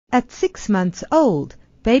At 6 months old,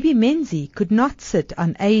 baby Menzi could not sit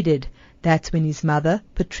unaided. That's when his mother,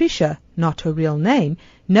 Patricia, not her real name,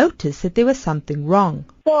 noticed that there was something wrong.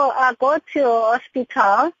 So I go to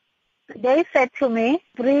hospital. They said to me,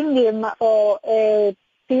 bring him for a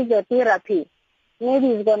physiotherapy.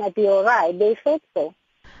 Maybe he's going to be all right. They said so.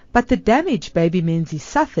 But the damage baby Menzi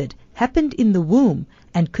suffered happened in the womb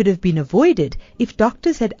and could have been avoided if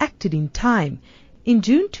doctors had acted in time. In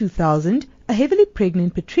June 2000, a heavily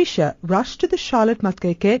pregnant Patricia rushed to the Charlotte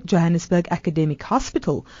Matkeke Johannesburg Academic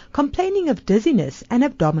Hospital complaining of dizziness and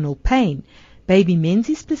abdominal pain. Baby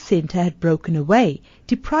Menzi's placenta had broken away,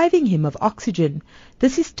 depriving him of oxygen.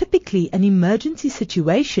 This is typically an emergency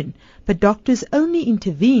situation, but doctors only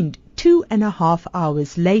intervened 2.5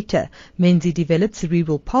 hours later. Menzi developed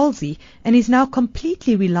cerebral palsy and is now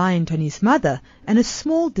completely reliant on his mother and a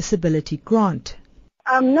small disability grant.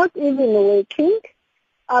 I'm not even working.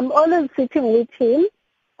 I'm always sitting with him.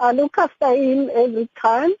 I look after him every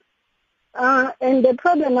time. And the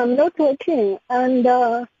problem, I'm not working. And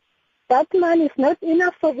that money is not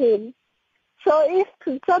enough for him. So if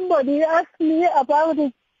somebody asks me about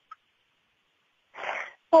it,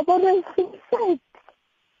 I wouldn't say.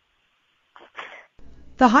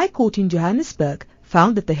 The High Court in Johannesburg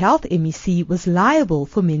found that the Health MEC was liable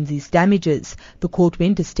for Menzi's damages. The court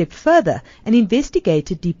went a step further and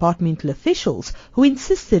investigated departmental officials who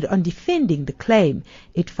insisted on defending the claim.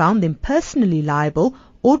 It found them personally liable,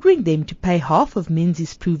 ordering them to pay half of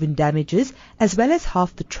Menzi's proven damages as well as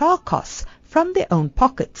half the trial costs from their own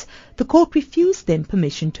pockets. The court refused them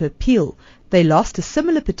permission to appeal. They lost a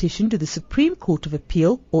similar petition to the Supreme Court of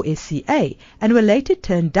Appeal, or SCA, and were later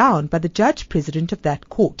turned down by the judge-president of that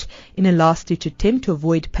court. In a last-ditch attempt to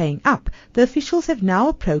avoid paying up, the officials have now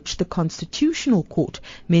approached the Constitutional Court.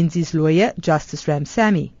 Menzi's lawyer, Justice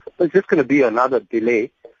Ramsamy. It's just going to be another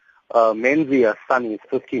delay. Menzi, our son, is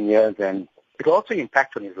 15 years, and it will also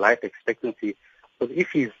impact on his life expectancy, because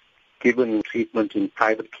if he's given treatment in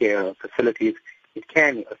private care facilities, it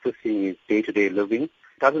can assist in his day-to-day living.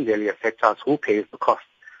 It doesn't really affect us who pays the cost.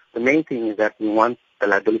 The main thing is that we want the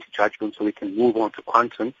liability judgment so we can move on to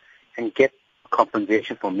quantum and get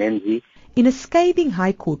compensation for Menzi. In a scathing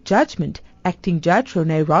High Court judgment, Acting Judge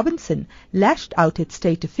Renee Robinson lashed out at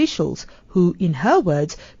state officials who, in her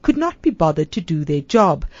words, could not be bothered to do their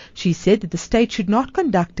job. She said that the state should not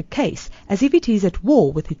conduct a case as if it is at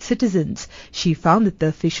war with its citizens. She found that the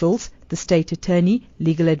officials, the state attorney,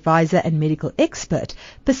 legal advisor and medical expert,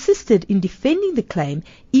 persisted in defending the claim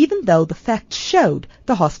even though the facts showed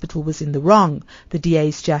the hospital was in the wrong. The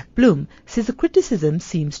DA's Jack Bloom says the criticism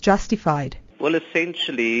seems justified. Well,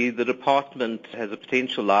 essentially, the department has a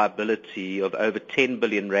potential liability of over 10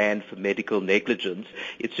 billion rand for medical negligence.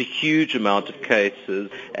 It's a huge amount of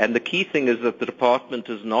cases, and the key thing is that the department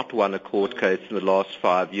has not won a court case in the last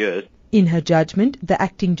 5 years. In her judgment, the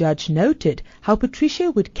acting judge noted how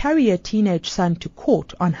Patricia would carry her teenage son to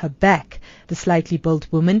court on her back. The slightly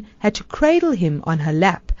built woman had to cradle him on her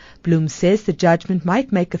lap. Bloom says the judgment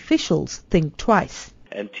might make officials think twice.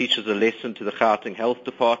 And teaches a lesson to the Gauteng Health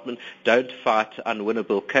Department. Don't fight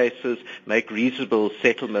unwinnable cases. Make reasonable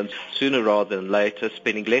settlements sooner rather than later,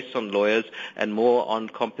 spending less on lawyers and more on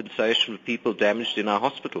compensation for people damaged in our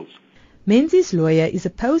hospitals. Menzi's lawyer is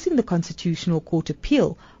opposing the Constitutional Court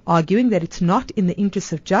appeal, arguing that it's not in the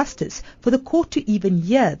interest of justice for the court to even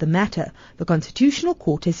hear the matter. The Constitutional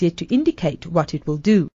Court has yet to indicate what it will do.